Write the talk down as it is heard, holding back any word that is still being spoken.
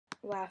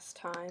last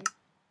time.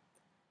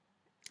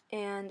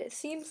 And it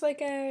seems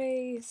like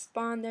I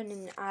spawned on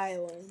an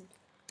island.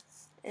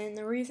 And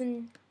the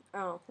reason...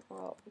 Oh,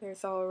 well,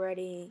 there's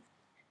already...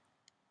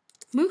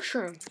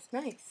 mushrooms!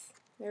 Nice.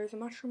 There's a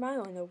mushroom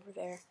island over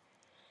there.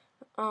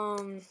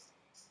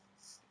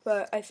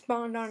 But I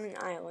spawned on an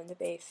island,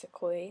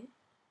 basically.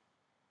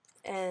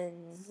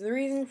 And the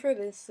reason for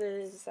this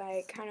is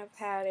I kind of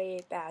had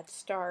a bad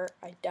start.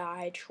 I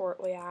died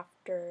shortly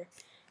after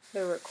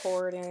the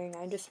recording.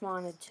 I just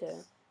wanted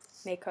to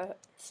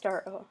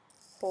start a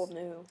whole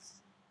new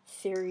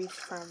series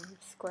from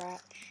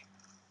scratch.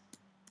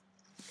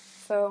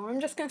 So I'm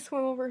just gonna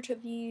swim over to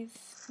these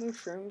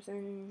mushrooms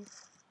and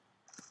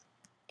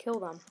kill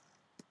them.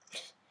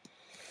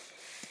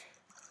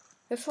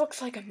 This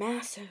looks like a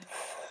massive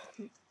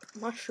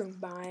mushroom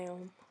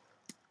biome.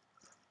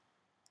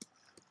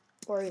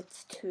 Or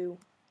it's two.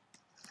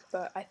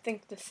 But I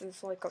think this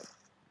is like a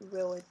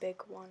really big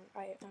one.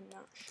 I'm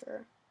not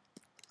sure.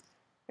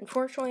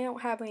 Unfortunately, I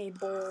don't have any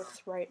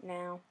bowls right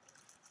now.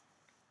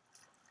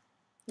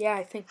 Yeah,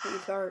 I think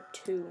these are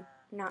two.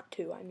 Not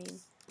two, I mean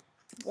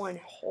one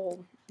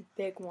whole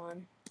big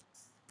one.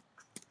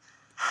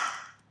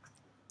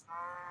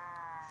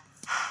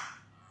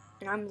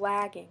 And I'm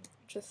lagging.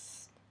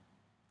 Just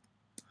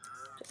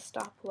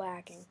stop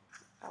lagging.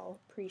 I'll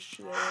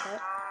appreciate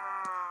it.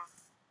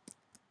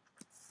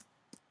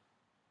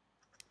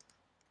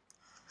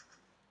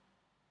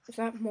 Is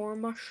that more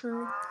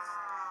mushroom?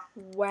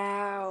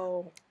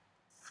 Wow.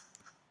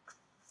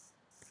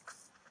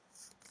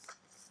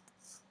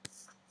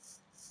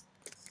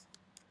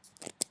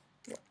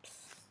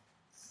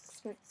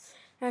 Whoops.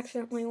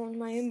 Accidentally on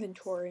my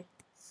inventory.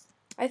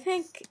 I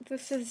think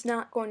this is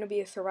not going to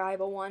be a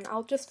survival one.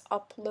 I'll just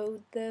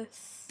upload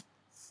this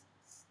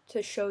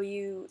to show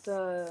you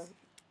the,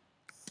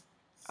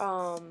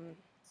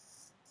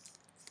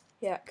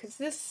 yeah, because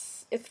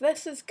if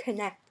this is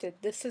connected,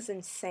 this is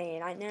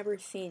insane. I never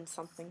seen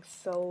something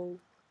so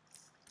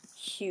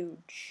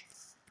huge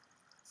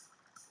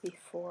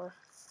before.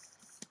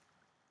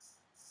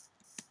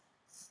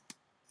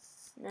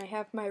 And I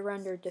have my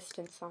render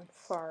distance on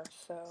far,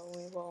 so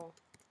we will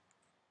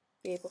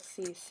be able to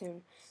see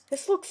soon.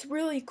 This looks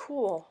really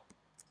cool.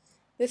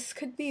 This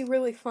could be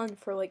really fun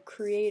for like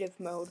creative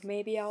mode.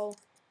 Maybe I'll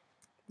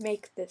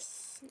make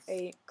this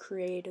a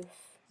creative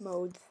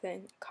mode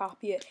thing,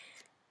 copy it.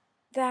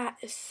 That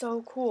is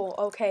so cool.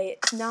 Okay,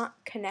 it's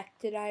not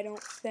connected, I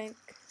don't think.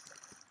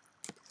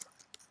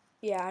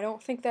 Yeah, I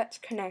don't think that's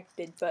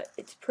connected, but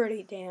it's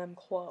pretty damn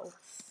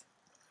close.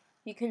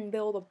 You can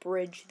build a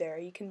bridge there.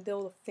 You can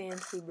build a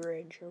fancy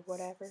bridge or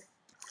whatever,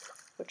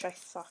 which I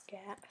suck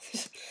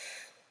at.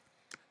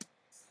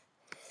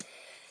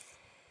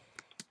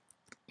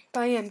 But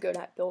I am good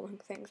at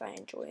building things. I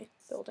enjoy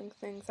building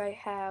things. I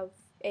have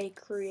a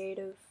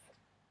creative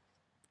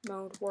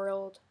mode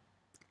world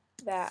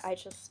that I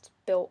just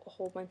built a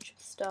whole bunch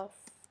of stuff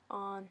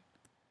on,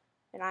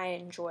 and I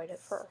enjoyed it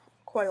for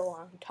quite a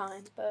long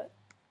time, but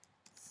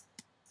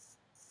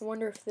I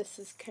wonder if this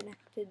is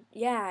connected.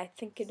 Yeah, I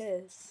think it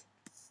is.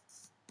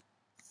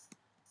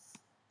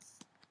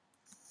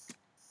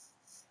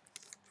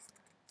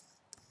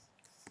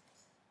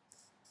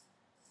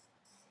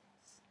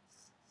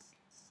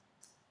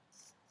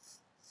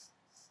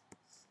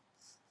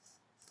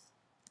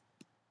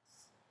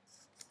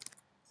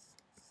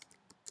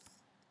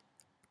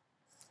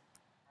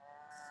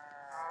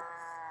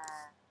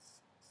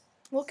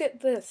 Look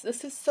at this.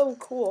 This is so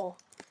cool.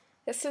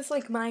 This is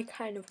like my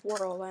kind of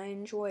world. I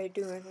enjoy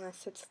doing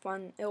this. It's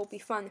fun. It'll be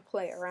fun to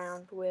play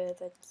around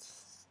with.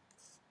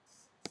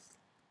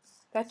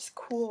 That's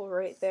cool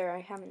right there.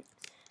 I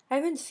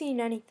haven't seen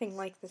anything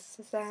like this.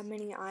 Is that a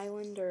mini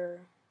island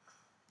or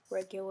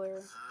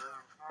regular?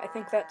 I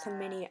think that's a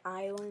mini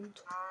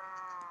island.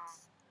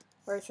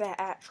 Or is that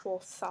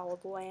actual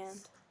solid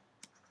land?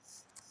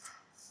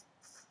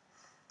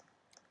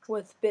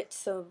 With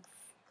bits of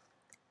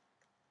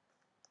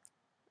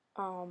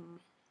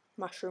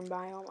mushroom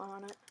biome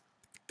on it.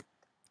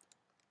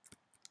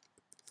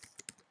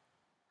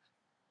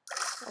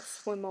 I'll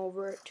swim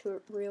over to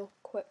it real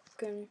quick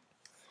and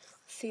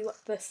see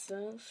what this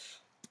is.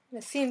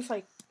 It seems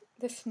like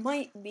this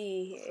might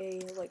be a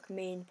like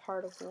main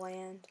part of the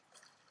land,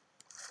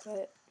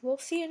 but we'll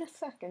see in a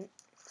second.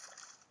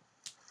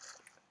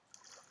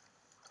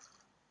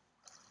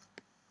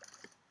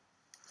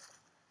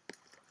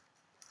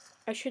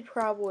 I should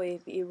probably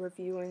be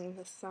reviewing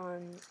this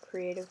on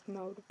creative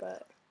mode,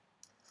 but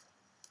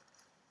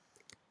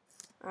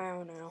I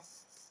don't know.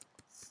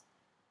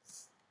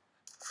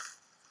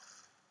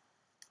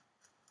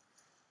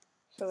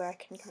 So that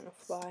can kind of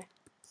fly,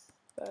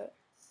 but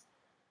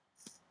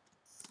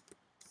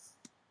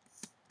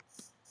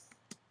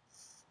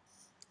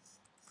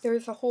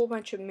there's a whole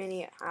bunch of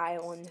mini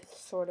island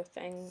sort of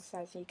things,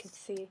 as you can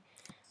see.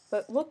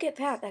 But look at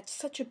that, that's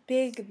such a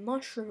big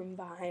mushroom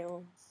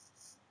biome.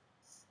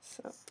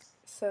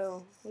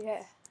 So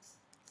yeah.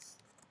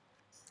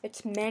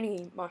 It's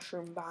many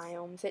mushroom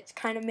biomes. It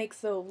kind of makes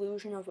the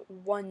illusion of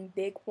one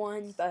big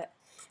one, but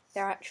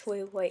They're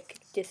actually like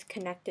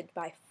disconnected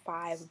by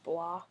 5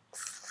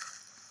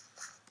 blocks.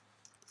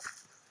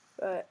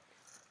 But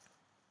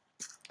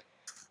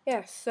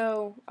yeah,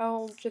 so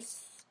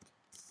this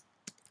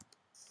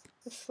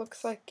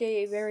looks like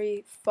a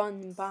very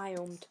fun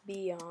biome to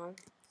be on.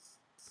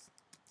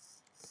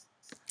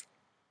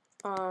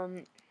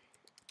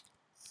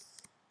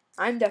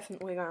 I'm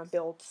definitely gonna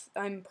build,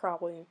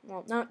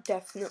 well, not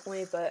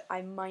definitely, but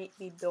I might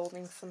be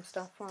building some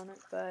stuff on it,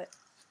 but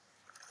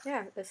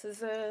yeah, this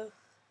is a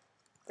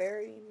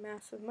very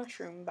massive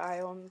mushroom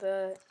biome.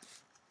 The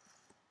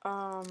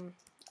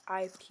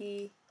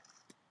IP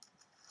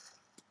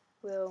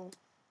will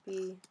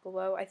be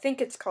below. I think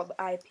it's called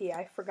IP,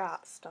 I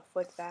forgot, stuff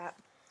like that.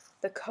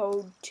 The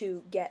code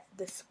to get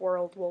this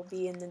world will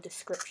be in the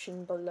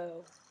description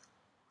below.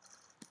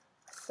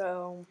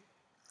 So,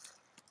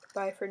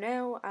 bye for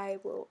now. I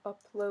will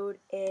upload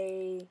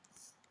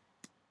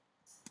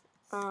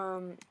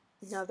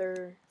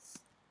another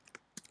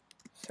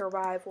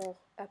survival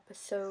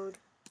episode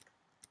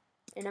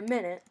in a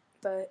minute,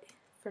 but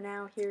for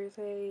now, here's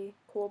a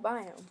cool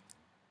biome.